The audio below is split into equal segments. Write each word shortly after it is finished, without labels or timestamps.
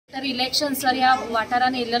Sir election sir ह्या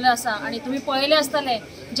वाठारान येयल्लेलो आसा आनी तुमी पळयले आसतले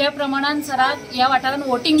जे प्रमाणान सराक ह्या वाठारान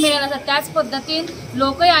वोटींग मेळिल्लें आसा त्याच पद्दतीन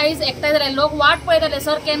लोकय आयज एकठांय जाले। लोक वाट पळयताले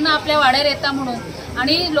सर केन्ना आपल्या वाड्यार येता म्हणून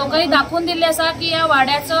आनी लोकांनी दाखवून दिल्लें आसा की ह्या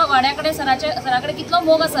वाड्या कडेन सरा कडेन कितलो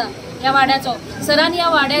मोग आसा ह्या वाड्याचो। सरान ह्या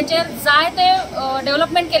वाड्याचेर जाय ते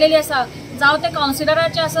डेव्हलपमेंट केलेली आसा, जावं ते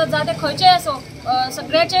कावन्सिलराचे आसत जावं ते खंयचेय आसो,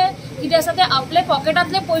 सगळ्याचे कितें आसा ते आपले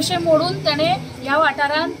पॉकेटांतले पयशे मोडून ताणें ह्या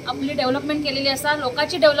वाठारान आपली डेव्हलपमेंट केलेली आसा,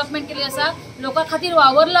 लोकांची डेव्हलपमेंट केली आसा, लोकां खातीर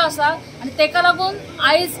वावरलो आसा आनी तेका लागून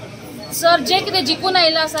आयज सर जे कितें जिखून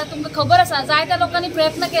आयिल्लो आसा तुमकां खबर आसा जायत्या लोकांनी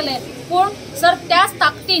प्रयत्न केले पूण सर त्याच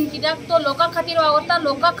ताकदीन कित्याक तो लोकां खातीर वावरता,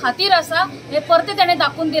 लोकां खातीर आसा हे परते ताणें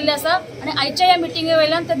दाखोवन दिल्लें आसा आनी आयच्या ह्या मिटिंगे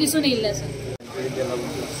वयल्यान ते दिसून येयल्लें आसा।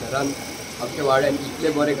 सरान आमच्या वाड्यान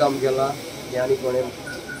इतलें बरें काम केलां की आनी कोणें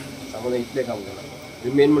सांगून इतलें काम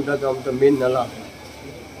केलां। मेन म्हणटा तो आमचो मेन नाला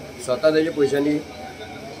स्वता तेज्या पयशांनी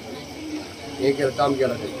हे केलं काम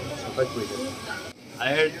केलां तेजें स्वताच्या पयशांनी।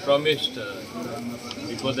 I had promised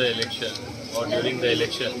before the election or during the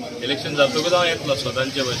election जातकूच हांव येतलो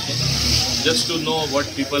स्वतांचे भाशेन just to know what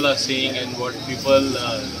people are saying and what people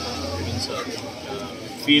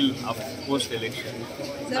feel post election.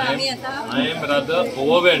 I am rather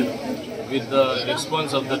overwhelmed with the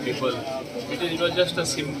response of the people. It was just a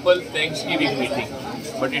simple Thanksgiving meeting,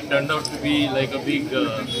 but it turned out to be like a big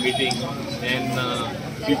meeting, and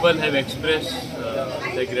people have expressed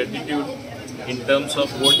their gratitude in terms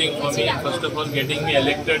of voting for me, and first of all getting me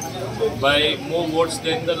elected by more votes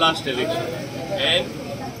than the last election. And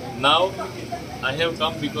now I have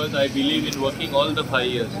come because I believe in working all the 5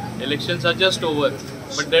 years. Elections are just over,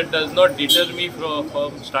 but that does not deter me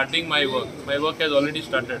from starting my work. My work has already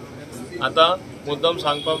started. आता मुद्दाम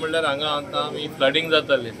सांगपा म्हणल्यार हांगा आतां आमी flooding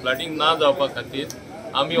जातालें, flooding ना जावपा खातीर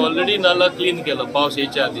आमी ऑलरेडी नाला क्लीन केलो पावस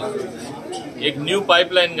येवच्या आदीं। एक न्यू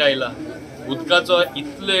पायपलायन घायला, उदकाचो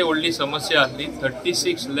इतले व्हडली समस्या आसली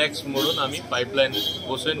 36 lakhs म्हणून आमी पायपलायन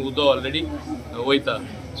बसोवन उदक ऑलरेडी वयता।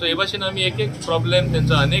 सो हे भाशेन आमी एक एक प्रॉब्लेम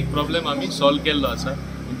तेंचो अनेक प्रॉब्लेम आमी सॉल्व केल्लो आसा।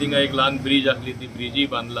 थिंगा एक ल्हान ब्रिज आसली ती ब्रिजूय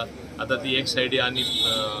बांदला, आतां ती एक सायडी आनी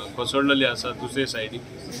कोसळलेली आसा दुसरे सायडी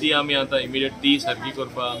ती आमी आतां इमिडिएट ती सारकी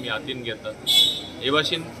करपा आमी हातीन घेतात। हे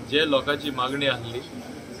भाशेन जे लोकांची मागणी आसली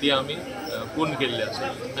ती आमी पूर्ण केल्ली आसा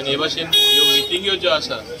आनी हे भाशेन ह्यो मिटिंग्यो ज्यो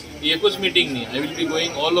आसा ती एकूच मिटींग न्ही। I will be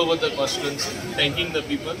going all over the constituency thanking the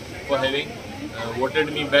people for having voted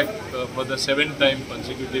me back for the 7th time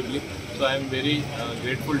consecutively, so I am very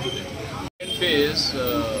grateful to them. Second phase,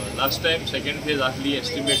 last time second phase आसली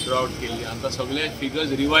estimate draft केली, आता सगळे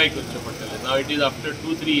figures revise करचे पडटले। Now it is after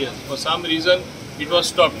 2-3 years. For some reason it was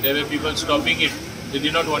stopped. There were people stopping it. They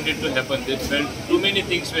did not want it to happen. They felt too many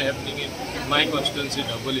things were happening in my constituency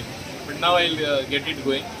double it. But now I'll get it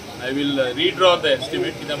going. I will redraw the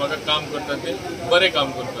estimate कित्याक म्हाका काम करता ते बरें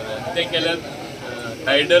काम करपा जाय। ते केल्यार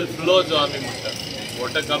tidal flow जो आमी म्हणटा,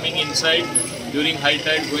 water coming inside during high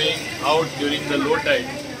tide, going out during the low tide,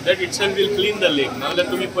 that itself will clean the lake. नाल्यार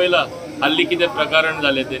तुमी पळयला हाल्ली कितें प्रकरण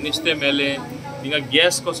जालें तें नुस्तें मेलें, थिंगा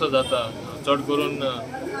गॅस कसो जाता चड करून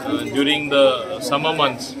during the summer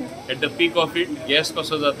months at the peak of it gas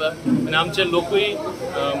कसो जाता आनी आमचे लोकूय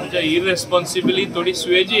म्हणजे इररेस्पॉन्सिबली थोडी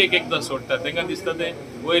सुवेजी एकदां सोडटा, तांकां दिसता तें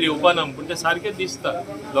वयर येवपा ना पूण तें सारकें दिसता।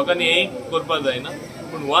 लोकांनी हेंय करपाक जायना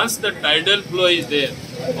पूण once the tidal flow is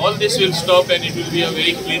there all these will stop end it will be a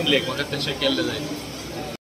very clean लेक। म्हाका तशें केल्लें जाय।